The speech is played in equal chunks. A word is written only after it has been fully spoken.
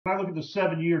I look at the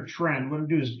 7-year trend, what I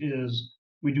do is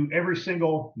we do every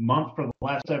single month for the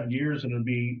last 7 years, and it'll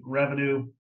be revenue,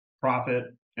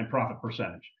 profit, and profit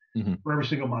percentage for every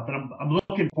single month. And I'm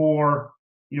looking for,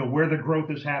 where the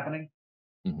growth is happening.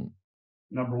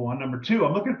 Number one. Number two,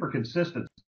 I'm looking for consistency.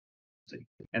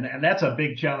 And that's a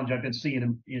big challenge I've been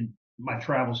seeing in my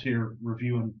travels here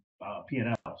reviewing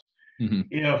P&Ls.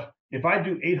 If I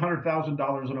do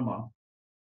 $800,000 in a month,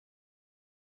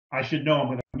 I should know I'm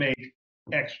going to make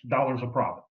X dollars of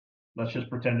profit. Let's just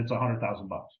pretend it's $100,000.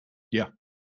 Yeah.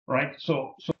 Right.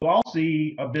 So I'll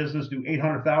see a business do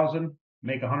 800,000,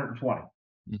 make 120.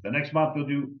 The next month they'll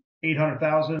do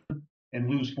 800,000 and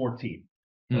lose 14.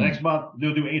 The next month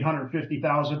they'll do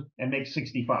 850,000 and make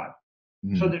 65.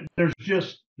 So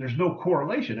there's no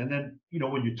correlation. And then,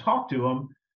 when you talk to them,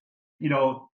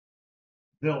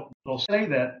 they'll say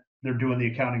that they're doing the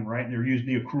accounting right and they're using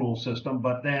the accrual system.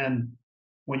 But then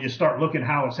when you start looking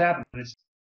how it's happening,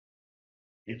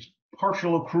 it's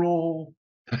partial accrual,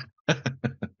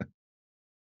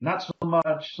 not so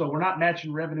much. So we're not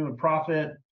matching revenue and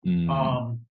profit.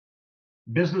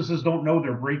 Businesses don't know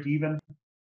their break even.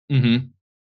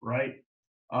 Right.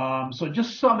 So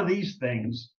just some of these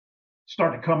things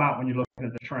start to come out when you're looking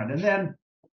at the trend. And then,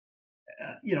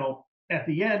 at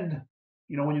the end,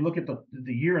 when you look at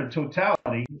the year in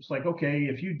totality, it's like, okay,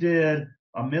 if you did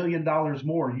 $1 million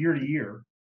more year to year.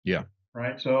 Yeah.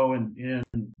 Right. So in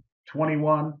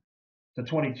 21 to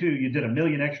 22, you did $1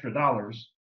 million extra dollars.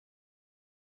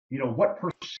 What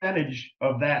percentage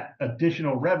of that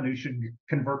additional revenue should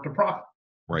convert to profit?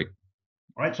 Right.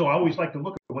 Right. So I always like to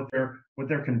look at what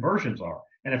their conversions are.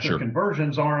 And if their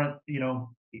conversions aren't,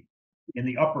 in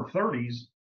the upper 30s,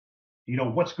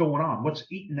 what's going on? What's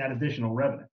eating that additional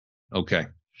revenue? Okay.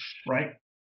 Right.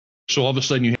 So all of a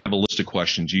sudden you have a list of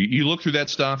questions. You look through that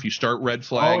stuff, you start red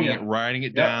flagging it, writing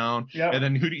it down, and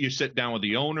then who do you sit down with,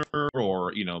 the owner,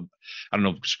 or I don't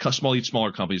know,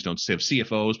 smaller companies don't have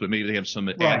CFOs, but maybe they have some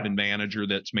admin manager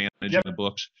that's managing the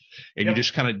books, and you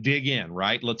just kind of dig in,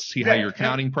 right? Let's see how your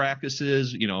accounting practice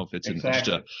is. If it's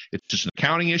just an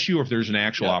accounting issue, or if there's an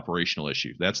actual operational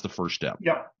issue. That's the first step.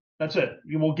 Yep, that's it.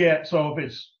 You will get, so if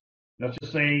it's, let's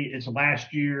just say it's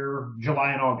last year,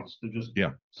 July and August,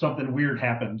 something weird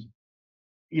happened.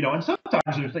 And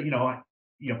sometimes there's,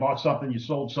 you bought something, you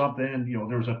sold something,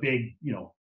 there's a big,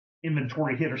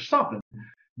 inventory hit or something.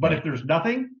 But if there's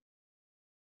nothing,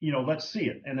 let's see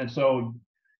it. And then so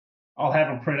I'll have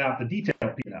them print out the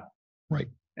detailed P&L. Right.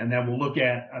 And then we'll look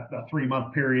at a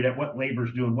 3-month period at what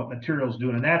labor's doing, what material's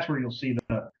doing. And that's where you'll see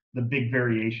the big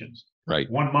variations.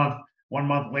 Right. One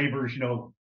month labor's,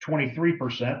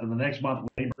 23%, and the next month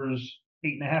labor's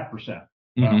 8.5%.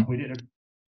 We